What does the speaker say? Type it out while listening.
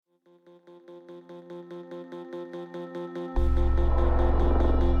My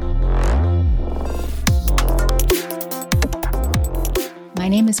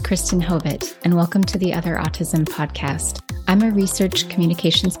name is Kristen Hovitt, and welcome to the Other Autism podcast. I'm a research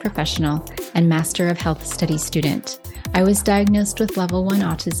communications professional and Master of Health Studies student. I was diagnosed with level 1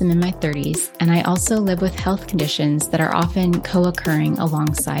 autism in my 30s, and I also live with health conditions that are often co-occurring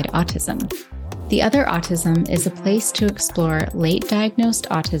alongside autism. The Other Autism is a place to explore late diagnosed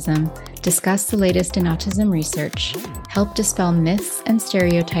autism, discuss the latest in autism research, help dispel myths and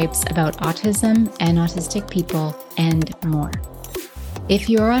stereotypes about autism and autistic people, and more. If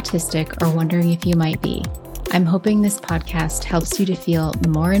you're autistic or wondering if you might be, I'm hoping this podcast helps you to feel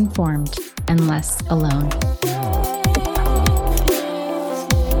more informed and less alone.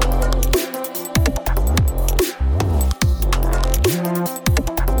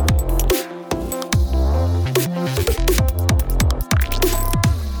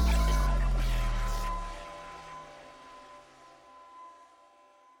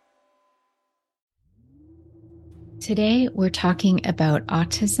 Today, we're talking about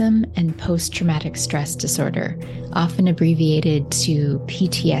autism and post-traumatic stress disorder, often abbreviated to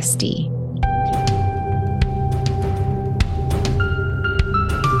PTSD.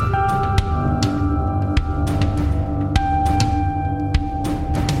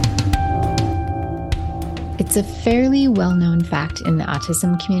 It's a fairly well-known fact in the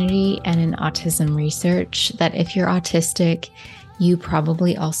autism community and in autism research that if you're autistic, you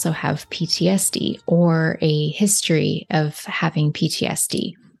probably also have PTSD or a history of having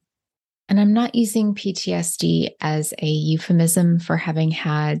PTSD. And I'm not using PTSD as a euphemism for having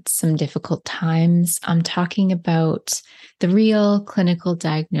had some difficult times. I'm talking about the real clinical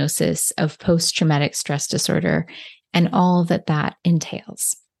diagnosis of post-traumatic stress disorder and all that that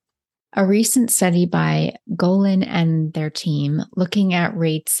entails. A recent study by Golan and their team looking at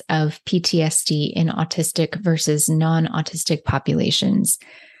rates of PTSD in autistic versus non-autistic populations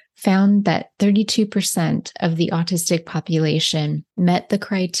found that 32% of the autistic population met the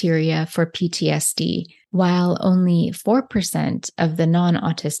criteria for PTSD, while only 4% of the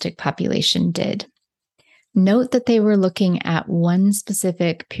non-autistic population did. Note that they were looking at one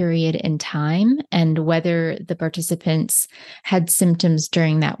specific period in time and whether the participants had symptoms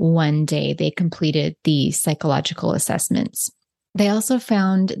during that one day they completed the psychological assessments. They also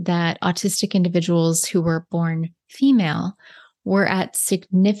found that autistic individuals who were born female were at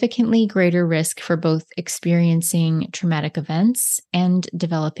significantly greater risk for both experiencing traumatic events and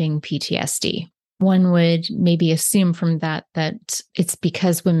developing PTSD. One would maybe assume from that it's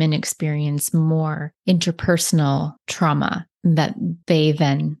because women experience more interpersonal trauma that they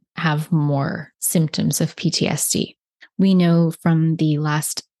then have more symptoms of PTSD. We know from the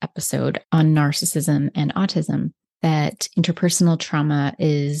last episode on narcissism and autism that interpersonal trauma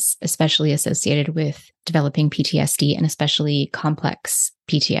is especially associated with developing PTSD and especially complex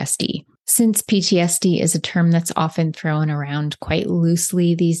PTSD. Since PTSD is a term that's often thrown around quite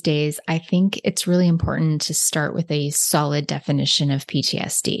loosely these days, I think it's really important to start with a solid definition of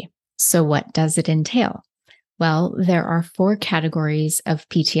PTSD. So what does it entail? Well, there are 4 categories of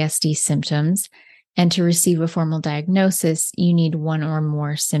PTSD symptoms, and to receive a formal diagnosis, you need 1 or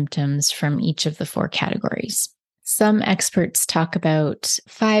more symptoms from each of the 4 categories. Some experts talk about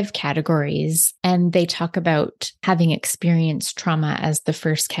 5 categories, and they talk about having experienced trauma as the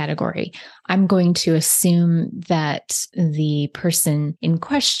first category. I'm going to assume that the person in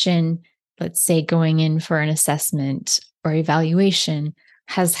question, let's say going in for an assessment or evaluation,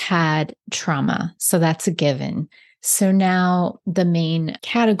 has had trauma. So that's a given. So now the main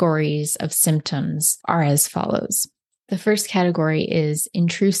categories of symptoms are as follows. The first category is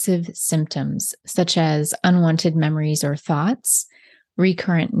intrusive symptoms, such as unwanted memories or thoughts,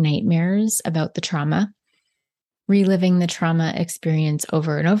 recurrent nightmares about the trauma, reliving the trauma experience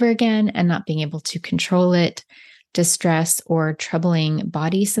over and over again and not being able to control it, distress or troubling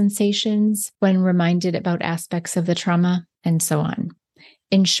body sensations when reminded about aspects of the trauma, and so on.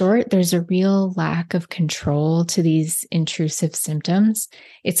 In short, there's a real lack of control to these intrusive symptoms.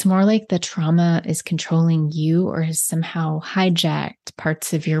 It's more like the trauma is controlling you or has somehow hijacked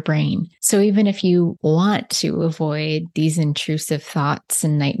parts of your brain. So even if you want to avoid these intrusive thoughts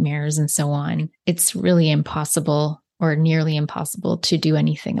and nightmares and so on, it's really impossible or nearly impossible to do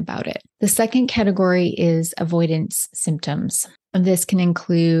anything about it. The second category is avoidance symptoms. This can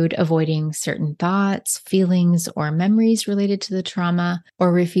include avoiding certain thoughts, feelings, or memories related to the trauma,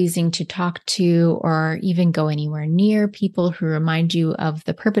 or refusing to talk to or even go anywhere near people who remind you of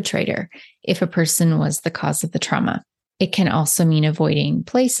the perpetrator if a person was the cause of the trauma. It can also mean avoiding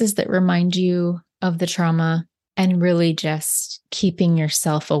places that remind you of the trauma, and really just keeping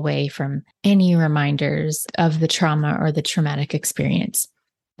yourself away from any reminders of the trauma or the traumatic experience.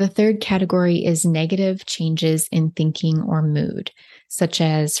 The third category is negative changes in thinking or mood, such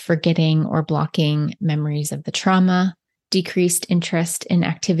as forgetting or blocking memories of the trauma, decreased interest in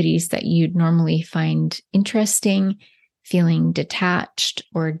activities that you'd normally find interesting, feeling detached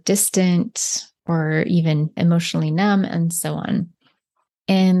or distant, or even emotionally numb, and so on.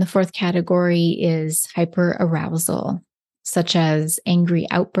 And the fourth category is hyperarousal, such as angry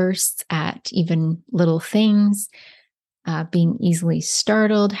outbursts at even little things, being easily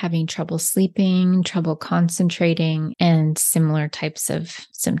startled, having trouble sleeping, trouble concentrating, and similar types of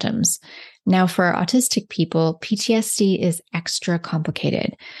symptoms. Now, for autistic people, PTSD is extra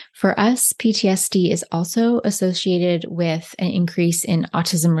complicated. For us, PTSD is also associated with an increase in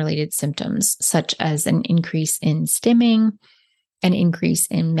autism-related symptoms, such as an increase in stimming, an increase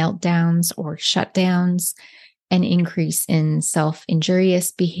in meltdowns or shutdowns, an increase in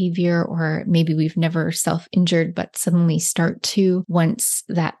self-injurious behavior, or maybe we've never self-injured, but suddenly start to once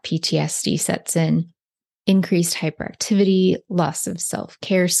that PTSD sets in, increased hyperactivity, loss of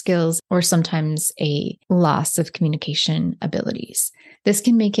self-care skills, or sometimes a loss of communication abilities. This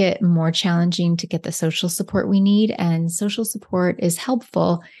can make it more challenging to get the social support we need, and social support is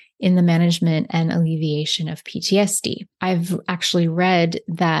helpful in the management and alleviation of PTSD. I've actually read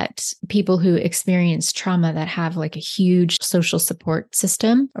that people who experience trauma that have like a huge social support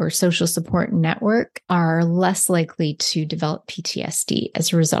system or social support network are less likely to develop PTSD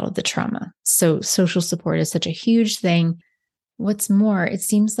as a result of the trauma. So social support is such a huge thing. What's more, it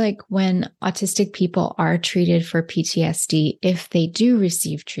seems like when autistic people are treated for PTSD, if they do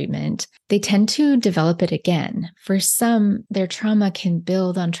receive treatment, they tend to develop it again. For some, their trauma can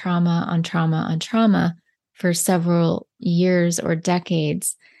build on trauma, on trauma, on trauma for several years or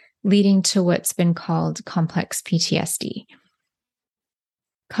decades, leading to what's been called complex PTSD.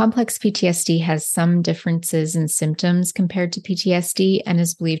 Complex PTSD has some differences in symptoms compared to PTSD and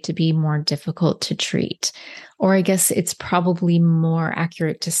is believed to be more difficult to treat. Or I guess it's probably more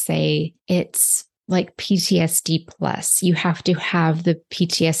accurate to say it's like PTSD plus. You have to have the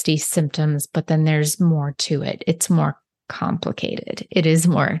PTSD symptoms, but then there's more to it. It's more complicated. It is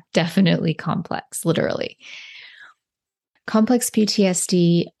more definitely complex, literally. Complex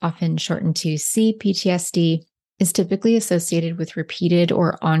PTSD, often shortened to CPTSD, is typically associated with repeated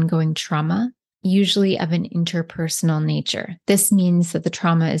or ongoing trauma, usually of an interpersonal nature. This means that the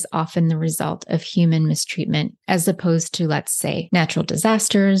trauma is often the result of human mistreatment, as opposed to, let's say, natural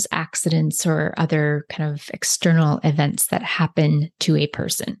disasters, accidents, or other kind of external events that happen to a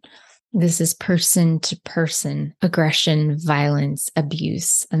person. This is person-to-person aggression, violence,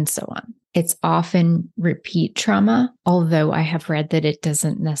 abuse, and so on. It's often repeat trauma, although I have read that it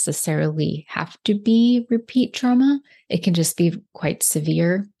doesn't necessarily have to be repeat trauma. It can just be quite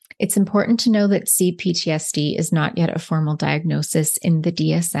severe. It's important to know that CPTSD is not yet a formal diagnosis in the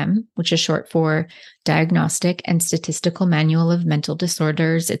DSM, which is short for Diagnostic and Statistical Manual of Mental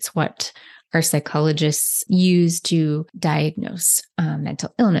Disorders. It's what our psychologists use to diagnose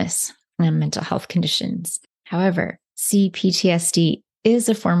mental illness and mental health conditions. However, CPTSD is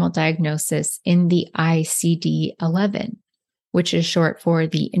a formal diagnosis in the ICD-11, which is short for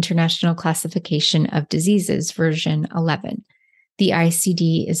the International Classification of Diseases, version 11. The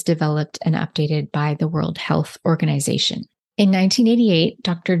ICD is developed and updated by the World Health Organization. In 1988,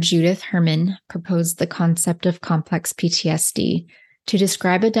 Dr. Judith Herman proposed the concept of complex PTSD to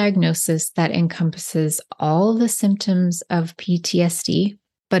describe a diagnosis that encompasses all the symptoms of PTSD,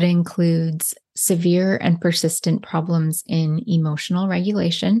 but includes severe and persistent problems in emotional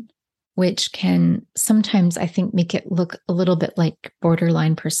regulation, which can sometimes, I think, make it look a little bit like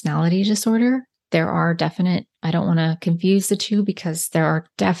borderline personality disorder. There are definite, I don't want to confuse the two because there are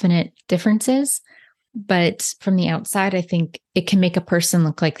definite differences. But from the outside, I think it can make a person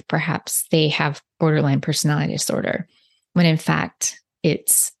look like perhaps they have borderline personality disorder, when in fact,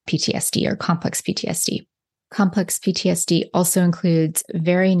 it's PTSD or complex PTSD. Complex PTSD also includes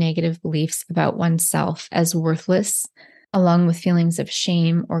very negative beliefs about oneself as worthless, along with feelings of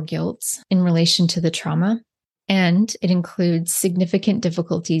shame or guilt in relation to the trauma. And it includes significant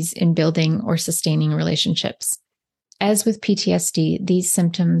difficulties in building or sustaining relationships. As with PTSD, these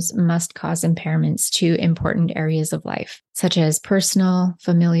symptoms must cause impairments to important areas of life, such as personal,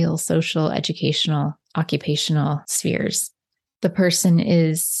 familial, social, educational, occupational spheres. The person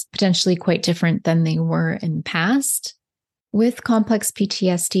is potentially quite different than they were in the past. With complex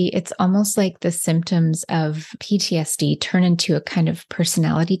PTSD, it's almost like the symptoms of PTSD turn into a kind of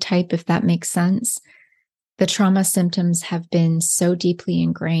personality type, if that makes sense. The trauma symptoms have been so deeply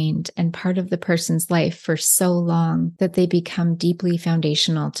ingrained and part of the person's life for so long that they become deeply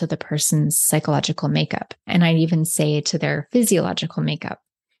foundational to the person's psychological makeup, and I'd even say to their physiological makeup.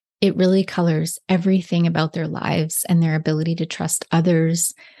 It really colors everything about their lives and their ability to trust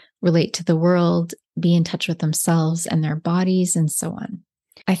others, relate to the world, be in touch with themselves and their bodies, and so on.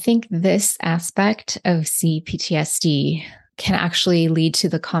 I think this aspect of CPTSD can actually lead to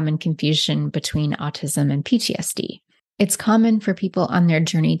the common confusion between autism and PTSD. It's common for people on their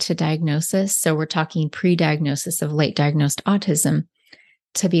journey to diagnosis, so we're talking pre-diagnosis of late diagnosed autism,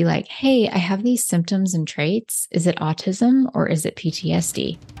 to be like, hey, I have these symptoms and traits. Is it autism or is it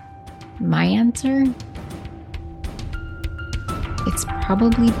PTSD? My answer? It's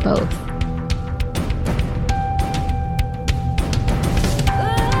probably both.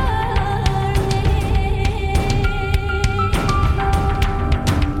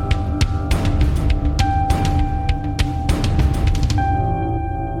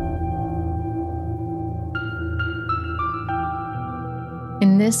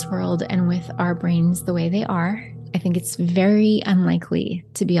 In this world and with our brains the way they are, I think it's very unlikely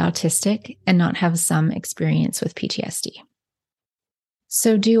to be autistic and not have some experience with PTSD.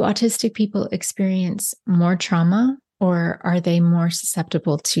 So do autistic people experience more trauma, or are they more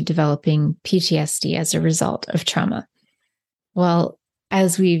susceptible to developing PTSD as a result of trauma? Well,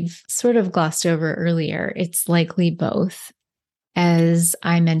 as we've sort of glossed over earlier, it's likely both. As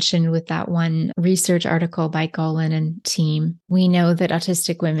I mentioned with that one research article by Golan and team, we know that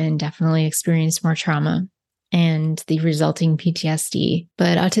autistic women definitely experience more trauma and the resulting PTSD,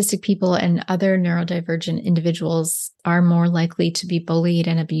 but autistic people and other neurodivergent individuals are more likely to be bullied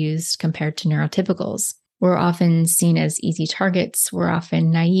and abused compared to neurotypicals. We're often seen as easy targets. We're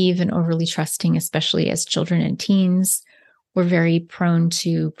often naive and overly trusting, especially as children and teens. We're very prone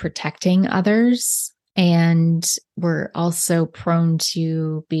to protecting others. And we're also prone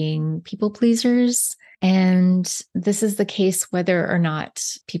to being people pleasers. And this is the case whether or not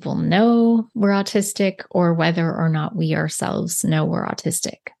people know we're autistic or whether or not we ourselves know we're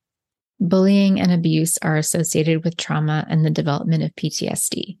autistic. Bullying and abuse are associated with trauma and the development of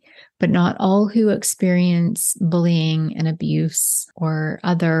PTSD, but not all who experience bullying and abuse or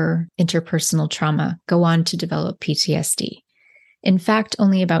other interpersonal trauma go on to develop PTSD. In fact,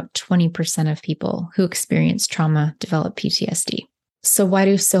 only about 20% of people who experience trauma develop PTSD. So why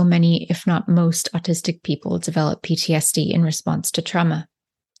do so many, if not most, autistic people develop PTSD in response to trauma?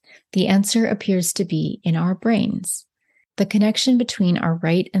 The answer appears to be in our brains. The connection between our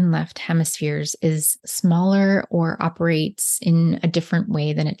right and left hemispheres is smaller or operates in a different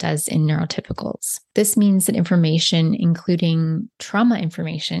way than it does in neurotypicals. This means that information, including trauma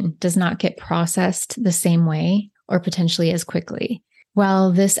information, does not get processed the same way or potentially as quickly.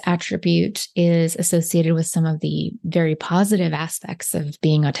 While this attribute is associated with some of the very positive aspects of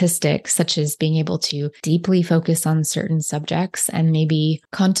being autistic, such as being able to deeply focus on certain subjects and maybe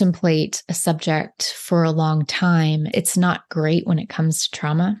contemplate a subject for a long time, it's not great when it comes to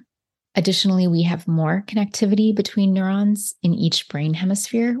trauma. Additionally, we have more connectivity between neurons in each brain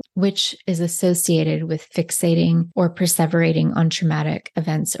hemisphere, which is associated with fixating or perseverating on traumatic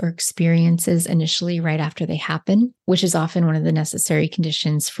events or experiences initially right after they happen, which is often one of the necessary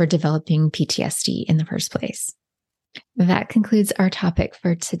conditions for developing PTSD in the first place. That concludes our topic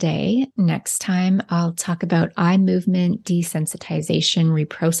for today. Next time, I'll talk about eye movement desensitization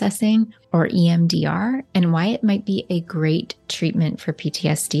reprocessing, or EMDR, and why it might be a great treatment for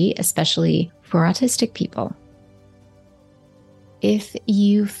PTSD, especially for autistic people. If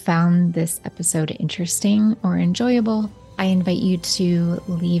you found this episode interesting or enjoyable, I invite you to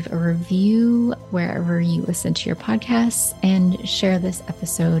leave a review wherever you listen to your podcasts and share this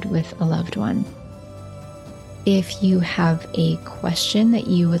episode with a loved one. If you have a question that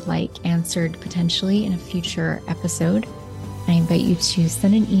you would like answered potentially in a future episode, I invite you to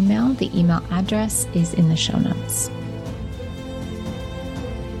send an email. The email address is in the show notes.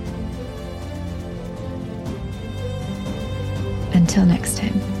 Until next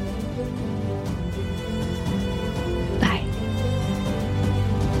time.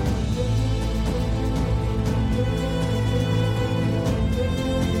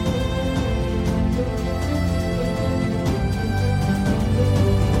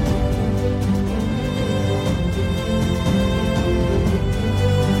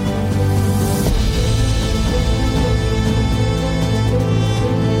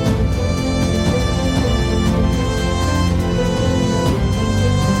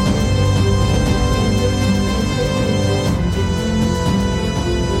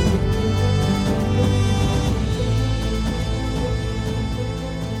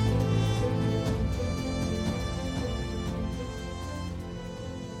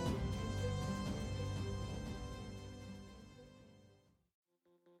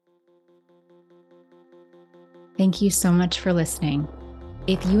 Thank you so much for listening.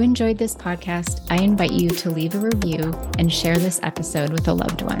 If you enjoyed this podcast, I invite you to leave a review and share this episode with a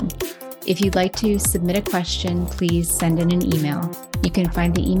loved one. If you'd like to submit a question, please send in an email. You can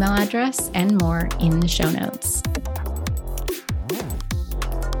find the email address and more in the show notes.